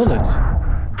no more bullets.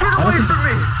 I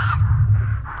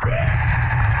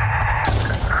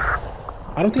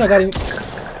don't think I got any.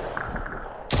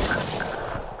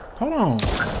 Hold on.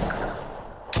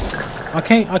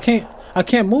 I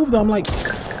can't move though. I'm like.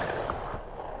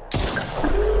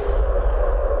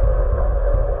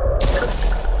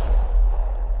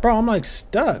 Bro, I'm like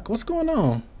stuck. What's going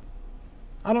on?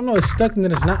 I don't know. It's stuck and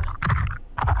then it's not.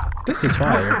 This is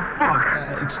fire.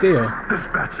 It's still.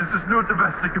 Dispatch, this is no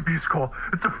domestic abuse call.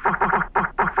 It's a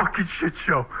fucking shit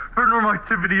show. Paranormal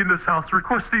activity in this house.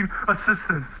 Requesting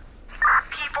assistance.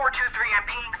 P423, I'm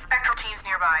pinging spectral teams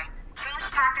nearby.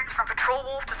 Change tactics from patrol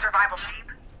wolf to survival sheep.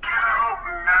 Get out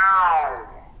now!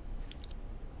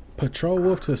 Patrol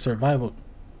wolf to survival.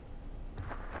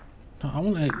 No, I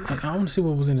want to see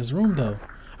what was in this room though.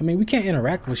 I mean, we can't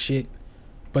interact with shit,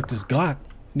 but this Glock,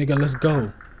 nigga, let's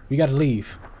go. We gotta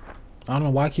leave. I don't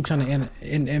know why I keep trying to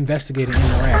investigate and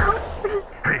interact.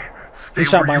 Hey, he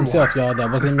shot by himself, y'all. That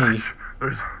wasn't me.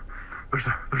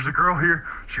 There's a girl here.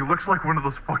 She looks like one of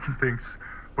those fucking things,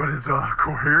 but is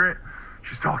coherent.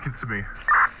 She's talking to me.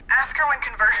 Ask her when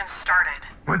conversion started.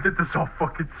 When did this all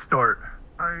fucking start?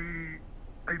 I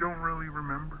don't really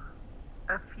remember.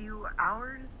 A few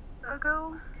hours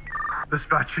ago?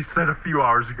 Dispatch, she said a few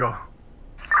hours ago.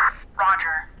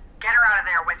 Roger. Get her out of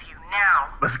there with you,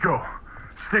 now. Let's go.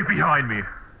 Stay behind me.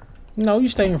 No, you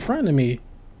stay in front of me.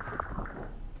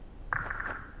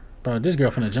 Bro, this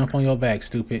girl finna jump on your back,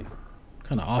 stupid. What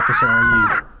kind of officer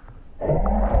are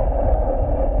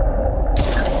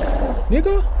you?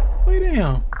 Nigga, lay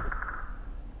down.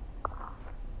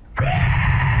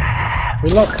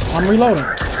 Reload. I'm reloading.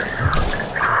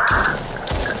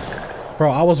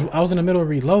 Bro, I was in the middle of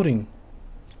reloading.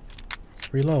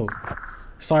 Reload.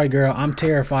 Sorry, girl. I'm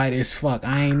terrified as fuck.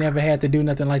 I ain't never had to do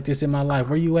nothing like this in my life.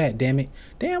 Where you at, damn it?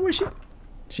 Damn, where she?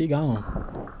 She gone.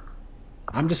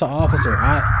 I'm just an officer.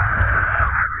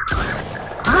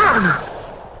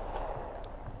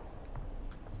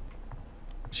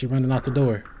 She running out the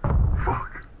door.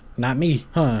 Fuck. Not me,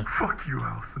 huh? Fuck you,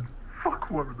 Allison. Fuck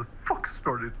whoever the fuck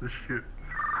started this shit.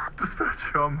 Dispatch,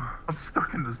 I'm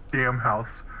stuck in this damn house.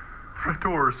 Front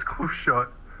door is closed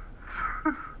shut.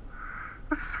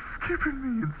 It's keeping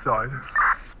me inside.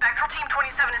 Spectral Team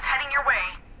 27 is heading your way.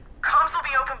 Comms will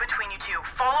be open between you two.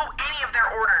 Follow any of their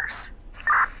orders.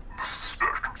 This is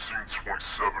Spectral Team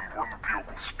 27. We're in the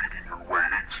vehicle speeding your way.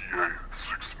 ATA.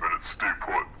 6 minutes. Stay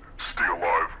put. Stay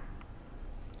alive.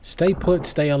 Stay put,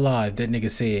 stay alive, that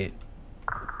nigga said.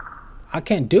 I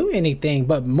can't do anything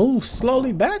but move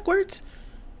slowly backwards.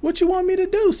 What you want me to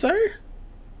do, sir?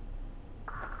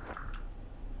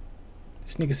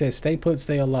 This nigga said stay put,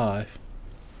 stay alive.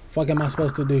 Fuck am I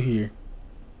supposed to do here?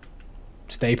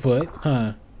 Stay put,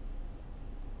 huh?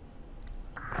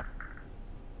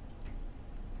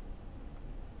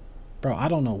 Bro, I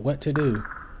don't know what to do.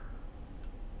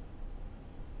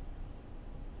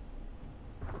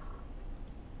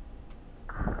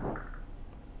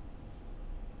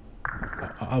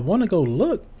 I want to go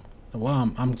look.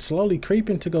 Well, I'm slowly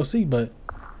creeping to go see, but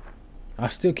I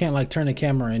still can't like turn the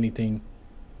camera or anything.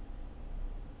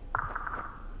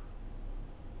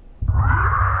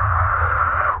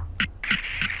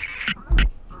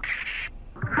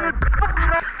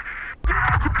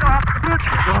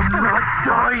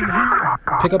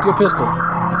 Pick up your pistol.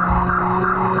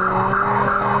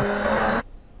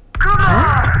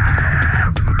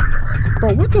 Huh?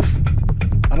 Bro, what the f—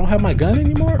 I don't have my gun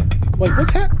anymore? Wait,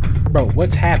 what's Bro,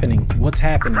 what's happening? What's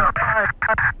happening?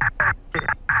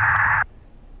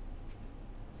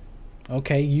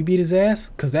 Okay, you beat his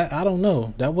ass? Cause that, I don't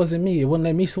know. That wasn't me. It wouldn't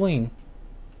let me swing.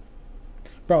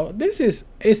 Bro, this is,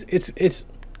 it's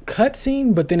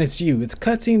cutscene, but then it's you. It's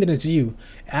cutscene, then it's you.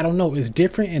 I don't know. It's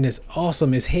different and it's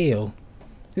awesome as hell.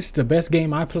 This is the best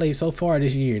game I played so far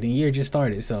this year. The year just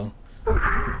started, so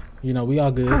you know we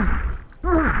all good.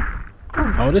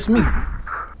 Oh, this me.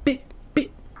 Bit.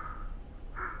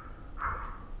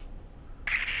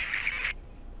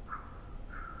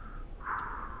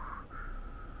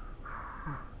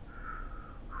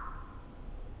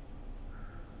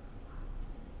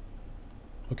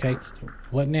 Okay,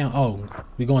 what now? Oh,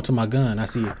 we going to my gun. I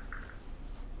see it.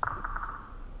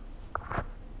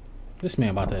 This man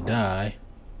about to die.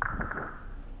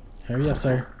 Hurry up,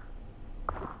 sir.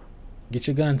 Get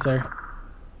your gun, sir.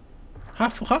 How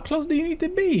close do you need to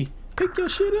be? Pick your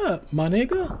shit up, my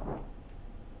nigga.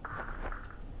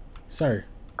 Sir.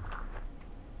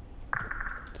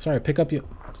 Sorry, pick up your...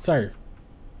 Sir.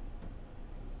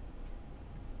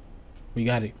 We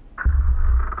got it.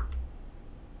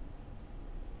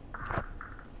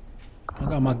 I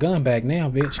got my gun back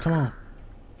now, bitch. Come on.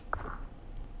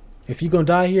 If you gonna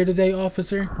die here today,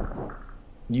 officer,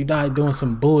 you died doing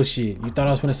some bullshit. You thought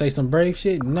I was gonna say some brave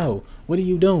shit? No. What are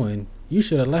you doing? You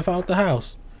should have left out the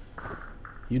house.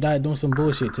 You died doing some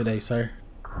bullshit today, sir.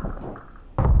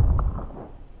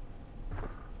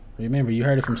 Remember, you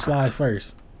heard it from Sly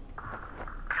first.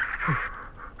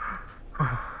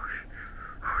 Oh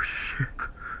shit.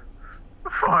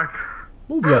 Fuck.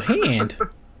 Move your hand.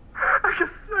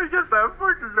 I guess that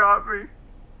fucking got me.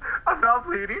 I'm not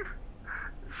bleeding.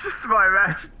 It's just my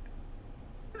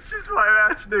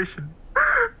imagination.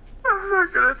 I'm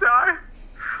not gonna die.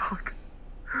 Fuck.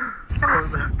 Oh,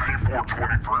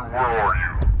 P423, where are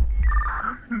you?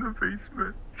 I'm in the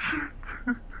basement. Shit.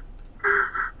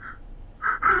 I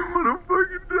don't wanna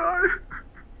fucking die.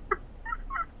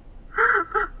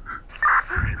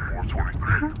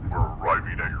 P423, we're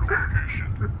arriving at your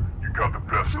location. You got the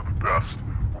best of the best.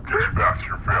 We'll get you back to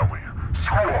your family.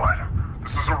 Squad,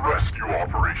 this is a rescue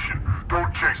operation.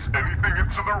 Don't chase anything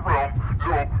into the realm.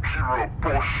 No hero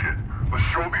bullshit. Let's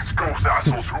show these ghost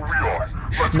assholes who we are.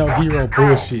 Let's No hero go.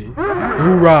 bullshit.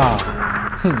 Hoorah.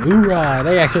 Hoorah.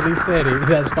 They actually said it.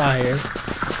 That's fire.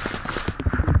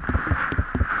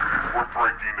 We're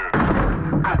breaking in.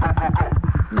 Go, go, go, go.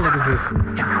 What is this?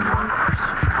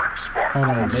 Hold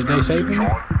on. They saving me?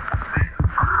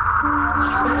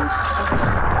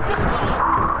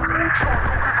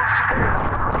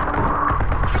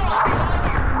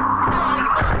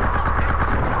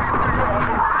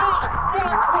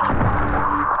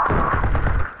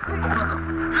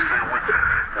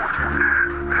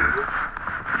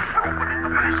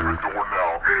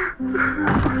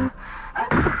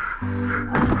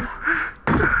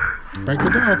 Break the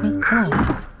door open. Come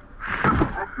on.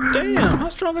 Damn, how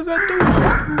strong is that door?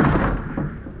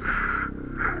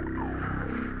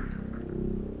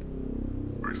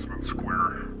 Basement's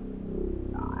clear.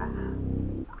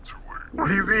 We're too late. What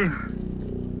do you mean?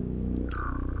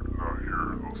 You're not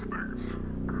here, those things.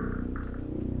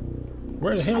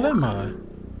 Where the hell am I?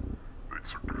 They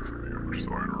took you to the other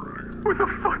side already. What the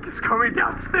fuck is coming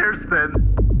downstairs then?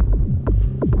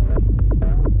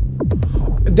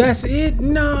 That's it?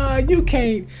 Nah, you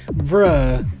can't.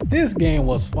 Bruh, this game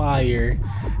was fire.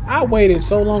 I waited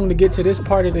so long to get to this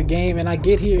part of the game, and I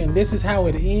get here and this is how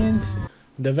it ends.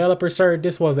 Developer sir,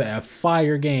 this was a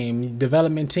fire game.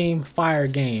 Development team, fire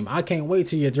game. I can't wait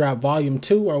till you drop volume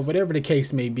 2 or whatever the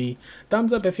case may be.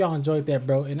 Thumbs up if y'all enjoyed that,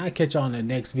 bro, and I'll catch y'all in the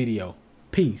next video.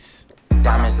 Peace.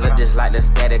 Diamonds look just like the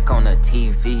static on the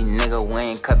TV, nigga. We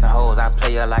ain't cuffing hoes, I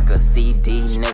play her like a CD, nigga.